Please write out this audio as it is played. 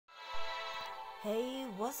Hey,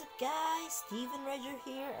 what's up guys? Steven Rager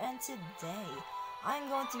here, and today I'm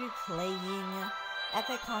going to be playing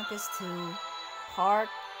Epic Conquest 2 part,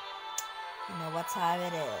 you know what time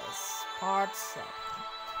it is, part 7.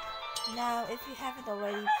 Now, if you haven't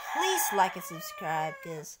already, please like and subscribe,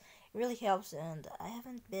 because it really helps, and I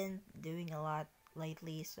haven't been doing a lot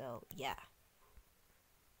lately, so yeah.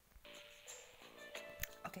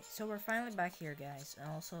 Okay, so we're finally back here, guys, and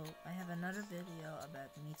also I have another video about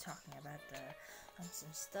me talking about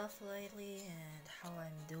some stuff lately and how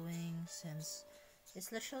I'm doing since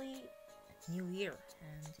it's literally New Year,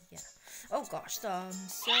 and yeah. Oh gosh, so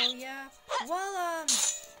yeah, well,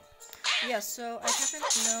 yeah, so I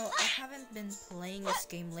haven't been playing this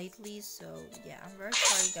game lately, so yeah, I'm very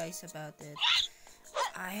sorry guys about it.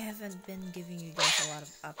 I haven't been giving you guys a lot of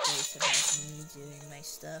updates about me doing my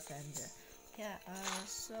stuff, and yeah,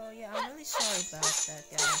 so yeah, I'm really sorry about that,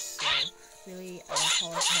 guys. So really, I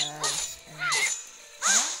apologize. And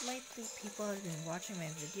not lately, people have been watching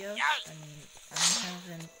my videos. I mean, I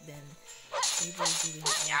haven't been able to doing a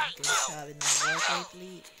lot of good job in my work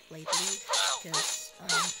lately, because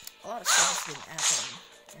a lot of stuff has been happening.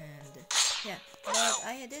 And yeah, but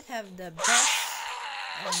I did have the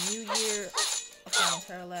best New Year of my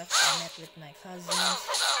entire life. I met with my cousins.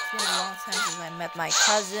 It's been a long time since I met my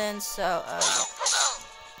cousins, so yeah.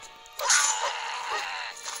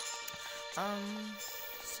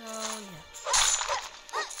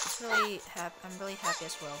 So yeah, I'm really happy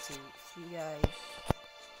as well to see you guys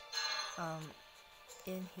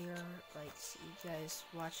in here, like see you guys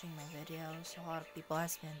watching my videos. A lot of people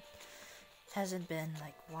hasn't been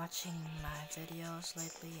like watching my videos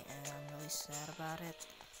lately, and I'm really sad about it.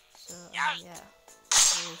 So yeah,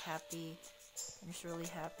 really happy. I'm just really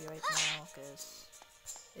happy right now because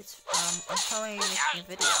it's I'm finally making a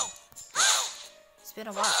video. It's been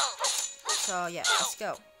a while. So yeah, let's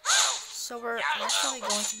go. So we're actually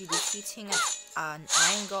going to be defeating an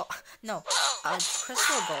iron no, a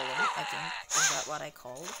crystal golem, I think is that what I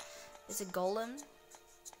called. It's a golem,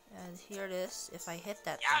 and here it is. If I hit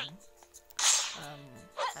that thing,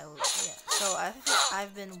 I will, yeah. So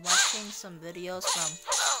I've been watching some videos from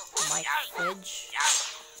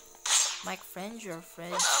Mike Fringe or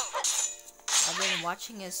Fridge. I've been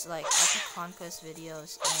watching his like Epic Conquest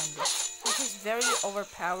videos, and he's very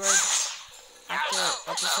overpowered after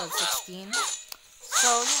episode 16.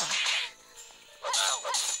 So yeah.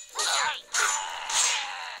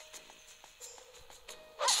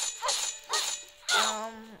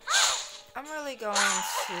 I'm really going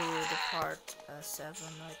to the part 7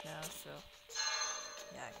 right now, so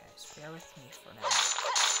yeah guys, bear with me for now.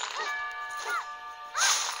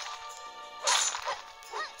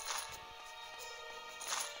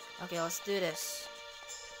 Okay, let's do this.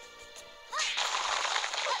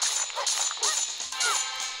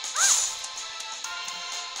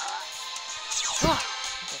 Okay.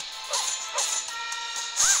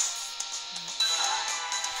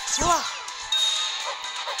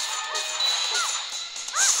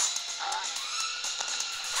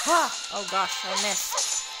 Oh gosh, I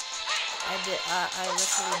missed. I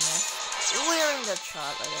literally missed. We're in the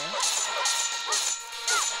shot right there.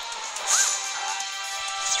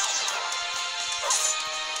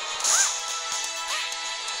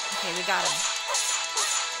 Okay, we got him.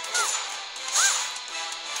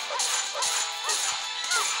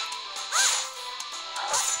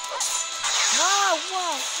 Whoa!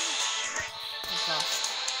 Oh gosh.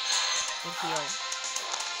 Good heal.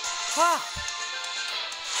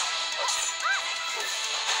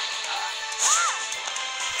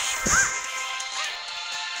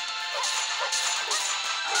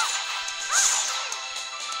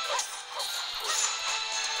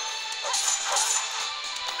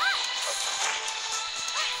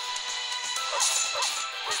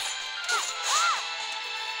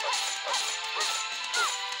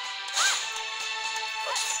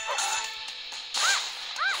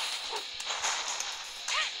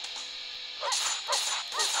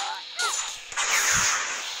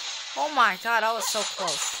 Oh my god, I was so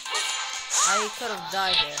close. I could have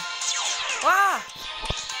died there.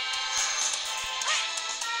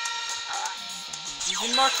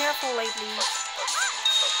 Been more careful lately.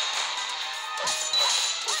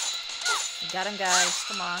 We got him, guys.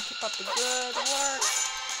 Come on, keep up the good work.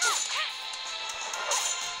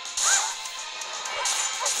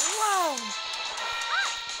 Whoa!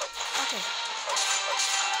 Okay.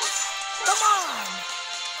 Come on!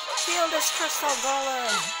 Kill this crystal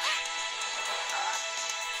golem!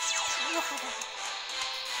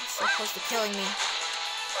 It's so close to killing me.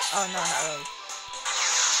 Oh no, not really.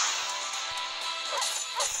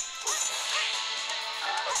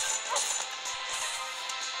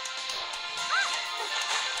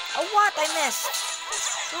 What? I missed.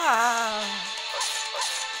 Ah.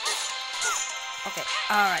 Okay.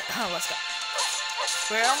 All right. Let's go.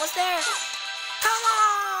 We're almost there. Come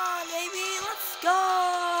on, baby. Let's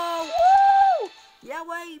go. Woo! Yeah,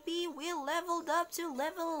 baby. We leveled up to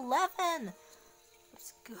level 11.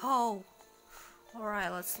 Let's go. All right.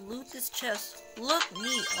 Let's loot this chest. Look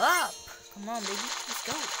me up. Come on, baby. Let's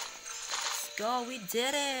go. Let's go. We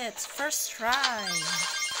did it. First try.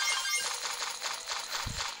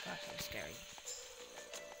 Okay, scary.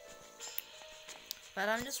 But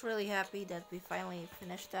I'm just really happy that we finally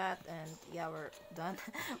finished that, and yeah, we're done.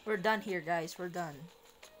 We're done here, guys. We're done.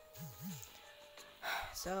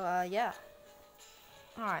 So, yeah.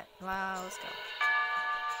 Alright, wow, let's go.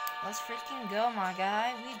 Let's freaking go, my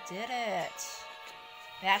guy. We did it.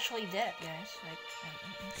 We actually did it, guys. Like,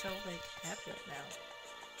 I'm so, like, happy right now.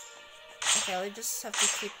 Okay, we just have to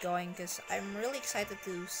keep going, because I'm really excited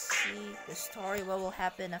to see the story, what will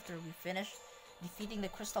happen after we finish defeating the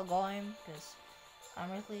Crystal Golem, because I'm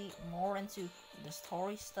really more into the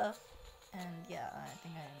story stuff, and yeah, I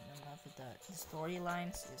think I'm in love with the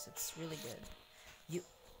storylines. It's really good.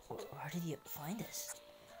 Where did you find this?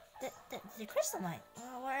 The crystal mine.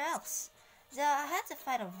 Well, where else? I had to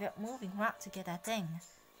fight a moving rock to get that thing.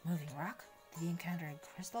 Moving rock? Did you encounter a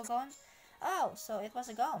crystal golem? Oh, so it was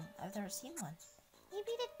a golem. I've never seen one. You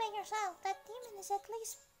beat it by yourself. That demon is at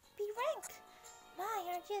least B rank.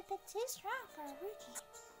 My, aren't you a bit too strong for a rookie?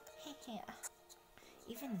 Yeah.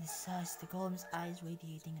 Even in the size, the golem's eyes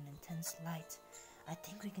radiating an intense light. I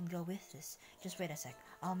think we can go with this. Just wait a sec.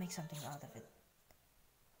 I'll make something out of it.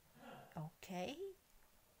 Okay.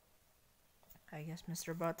 I guess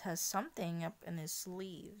Mr. Butt has something up in his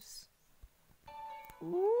sleeves.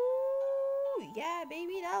 Ooh, yeah,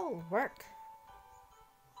 baby, that will work.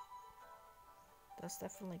 That's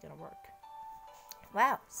definitely gonna work.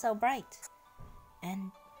 Wow, so bright.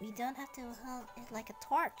 And we don't have to hold it like a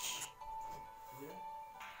torch.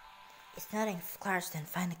 It's nothing if Claris didn't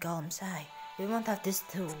find the golem's eye. We won't have this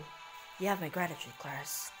tool. You have my gratitude,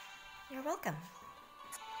 Claris. You're welcome.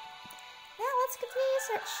 Now let's continue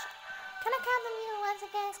research. Can I count on you once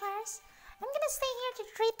again, Claris? I'm gonna stay here to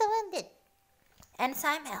treat the wounded.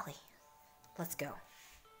 Anytime, Ellie. Let's go.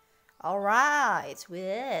 Alright, we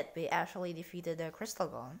did it. We actually defeated the Crystal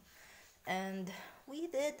Golem. And we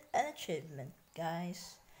did an achievement,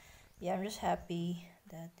 guys. Yeah, I'm just happy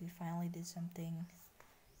that we finally did something.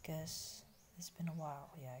 Because it's been a while.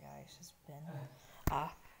 Yeah, guys, it's been a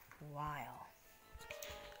while.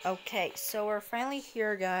 Okay, so we're finally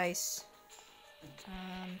here, guys.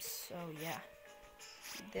 So yeah.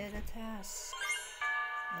 We did a task.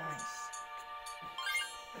 Nice.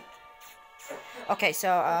 Okay,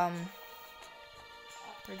 so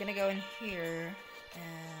we're gonna go in here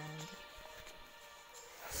and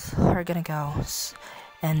we're gonna go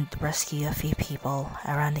and rescue a few people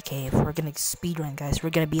around the cave. We're gonna speedrun, guys. We're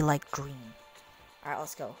gonna be like Dream. Alright,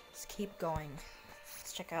 let's go. Let's keep going.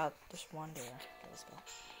 Let's check out. There's one there. Okay, let's go.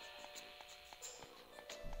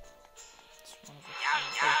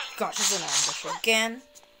 Oh gosh, it's an ambush again.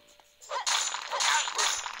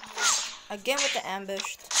 Again with the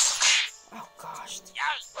ambushed. Oh gosh.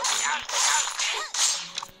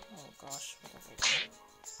 Oh gosh. What have I done?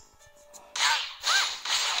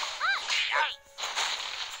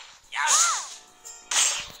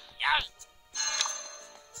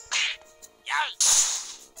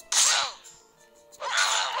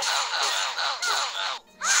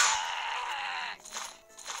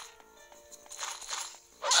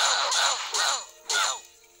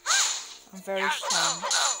 I'm very strong.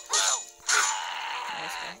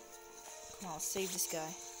 Let's go. Come on, save this guy.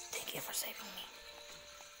 Thank you for saving me.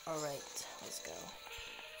 Alright, let's go.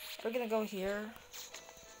 We're gonna go here.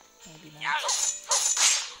 Maybe not.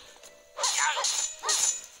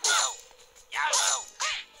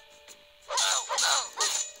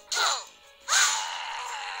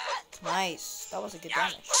 Nice. That was a good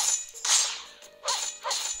damage.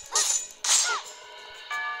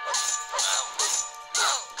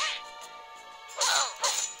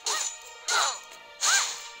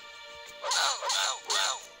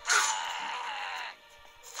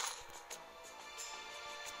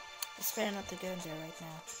 It's better not to go in there right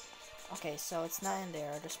now. Okay, so it's not in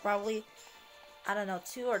there. There's probably, I don't know,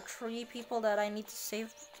 2 or 3 people that I need to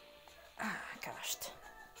save. Ah, gosh.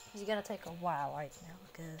 It's gonna take a while right now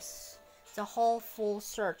because it's a whole full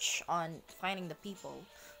search on finding the people,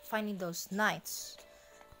 finding those knights.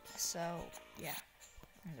 So, yeah.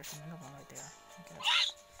 And there's another one right there. I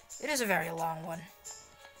guess. It is a very long one.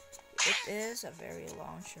 It is a very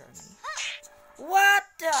long journey. What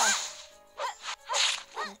the?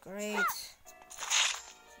 Oh, great.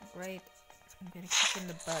 Great. I'm gonna kick in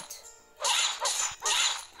the butt.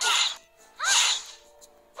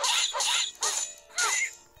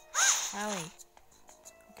 Owie.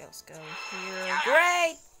 Okay, let's go here.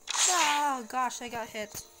 Great! Oh gosh, I got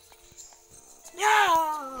hit.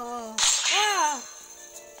 No! Ah!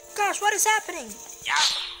 Gosh, what is happening?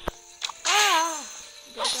 Ah!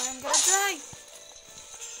 I'm gonna die.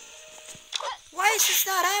 Why is this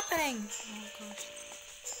not happening? Oh gosh.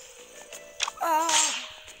 Oh!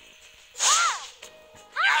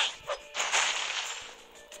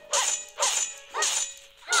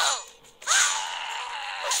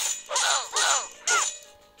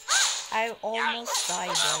 I almost died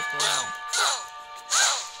right there.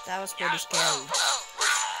 That was pretty scary.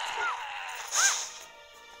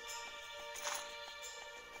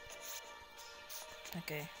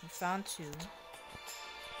 Okay, we found 2.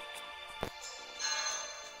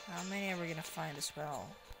 How many are we gonna find as well?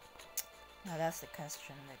 Now that's the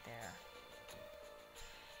question right there.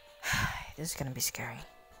 This is gonna be scary.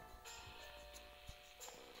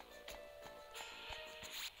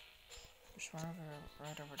 There's one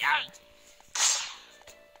right over there.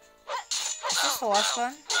 Is this the last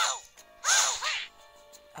one?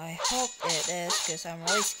 I hope it is, because I'm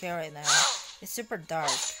really scared right now. It's super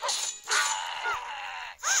dark.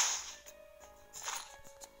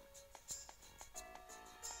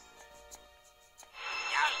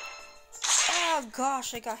 Oh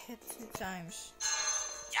gosh, I got hit 2 times.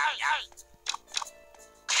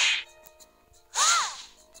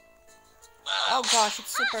 Oh gosh,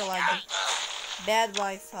 it's super laggy. Bad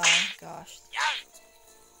Wi-Fi, gosh.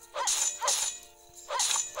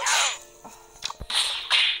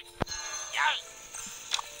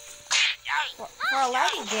 For a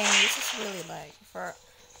laggy game, this is really lag. For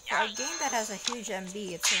a game that has a huge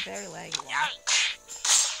MB, it's a very laggy one.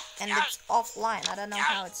 And it's offline. I don't know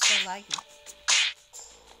how it's so laggy.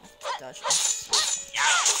 Dodge this.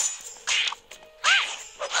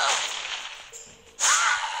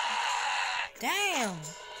 Damn!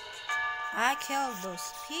 I killed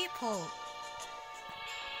those people.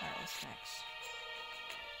 Alright, what's next?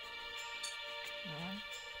 No one?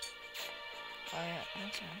 Oh yeah,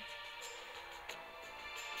 that's one.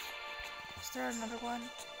 Is there another one?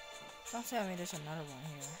 Don't tell me there's another one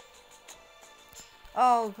here.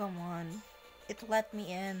 Oh, come on. It let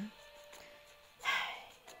me in.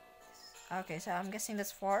 Okay, so I'm guessing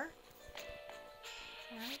that's 4.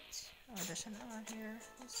 Right. Oh, there's another one here.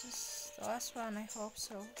 This is the last one, I hope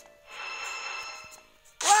so.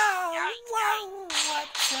 Wow! Wow! What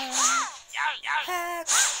the heck?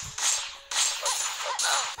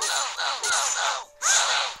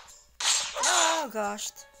 Oh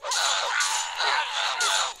gosh.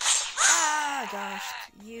 Ah gosh.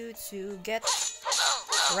 You two get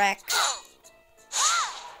wrecked.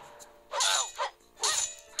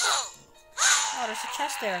 Oh, there's a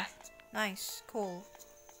chest there. Nice. Cool.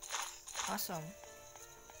 Awesome.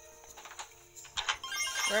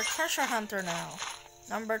 We're a treasure hunter now.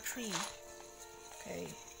 Number 3. Okay.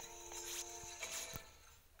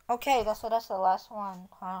 Okay, that's the last one,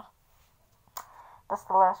 huh? That's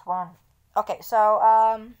the last one. Okay, so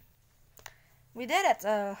we did it.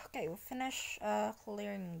 Okay, we finished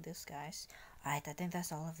clearing these guys. Alright, I think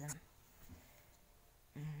that's all of them.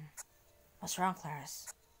 What's wrong, Clarice?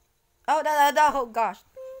 Oh no, oh gosh,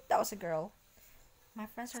 that was a girl. My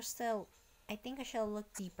friends are still. I think I shall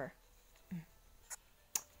look deeper.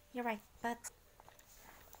 You're right, but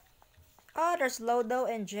oh, there's Lodo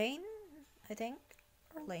and Jane, I think,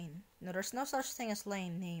 or Lane. No, there's no such thing as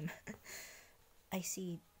Lane name. I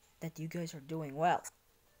see that you guys are doing well.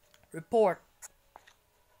 Report.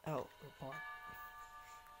 Oh, report.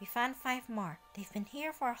 We found 5 more. They've been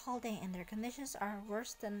here for a whole day, and their conditions are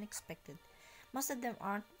worse than expected. Most of them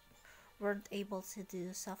weren't able to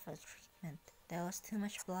do self-treatment. There was too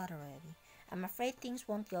much blood already. I'm afraid things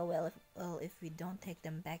won't go well if we don't take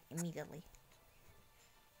them back immediately.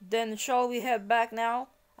 Then shall we head back now?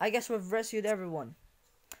 I guess we've rescued everyone.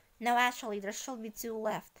 No, actually, there should be 2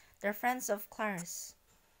 left. They're friends of Clarice.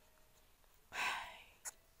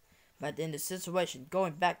 But in this situation,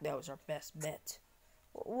 going back now is our best bet.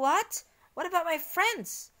 What? What about my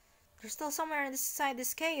friends? They're still somewhere inside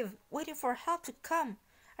this cave, waiting for help to come.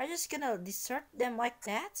 Are you just gonna desert them like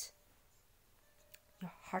that? You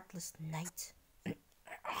heartless knight.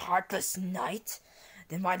 Heartless knight?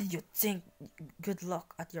 Then why did you think good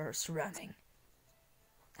luck at your surrounding?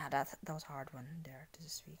 Ah, that was a hard one there to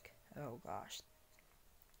speak. Oh gosh.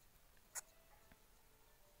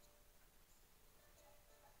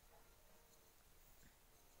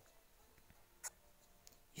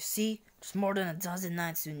 You see, there's more than a dozen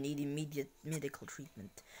knights who need immediate medical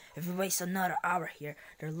treatment. If we waste another hour here,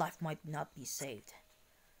 their life might not be saved.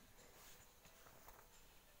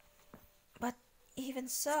 But even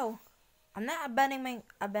so, I'm not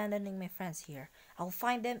abandoning my friends here. I'll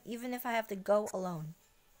find them even if I have to go alone.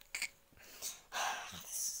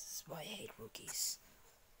 This is why I hate rookies.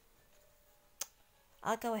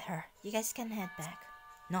 I'll go with her. You guys can head back.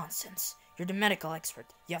 Nonsense. You're the medical expert.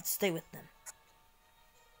 You have to stay with them.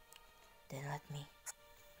 Then let me.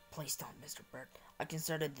 Please don't, Mr. Bird. I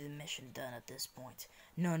consider the mission done at this point.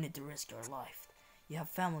 No need to risk your life. You have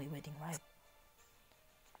family waiting, right?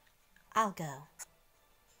 I'll go.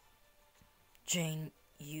 Jane,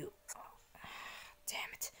 you...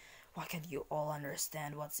 damn it. Why can't you all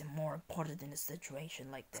understand what's more important in a situation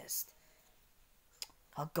like this?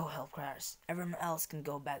 I'll go help Clarice. Everyone else can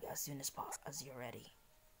go back as soon as you're ready.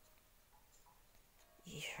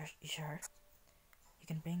 You sure? You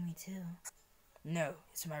can bring me too. No,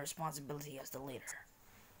 it's my responsibility as the leader.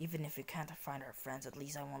 Even if we can't find our friends, at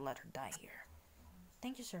least I won't let her die here.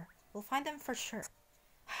 Thank you, sir. We'll find them for sure.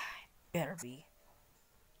 Better be.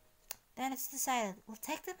 Then it's decided. We'll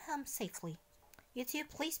take them home safely. You two,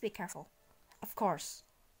 please be careful. Of course.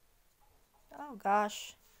 Oh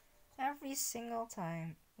gosh. Every single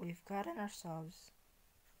time we've gotten ourselves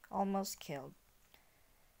almost killed.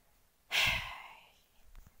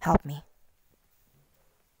 Help me.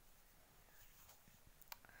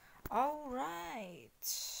 Alright.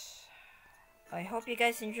 I hope you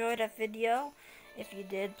guys enjoyed that video. If you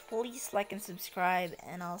did, please like and subscribe.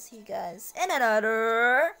 And I'll see you guys in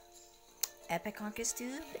another Epic Conquest 2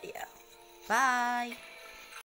 video. Bye.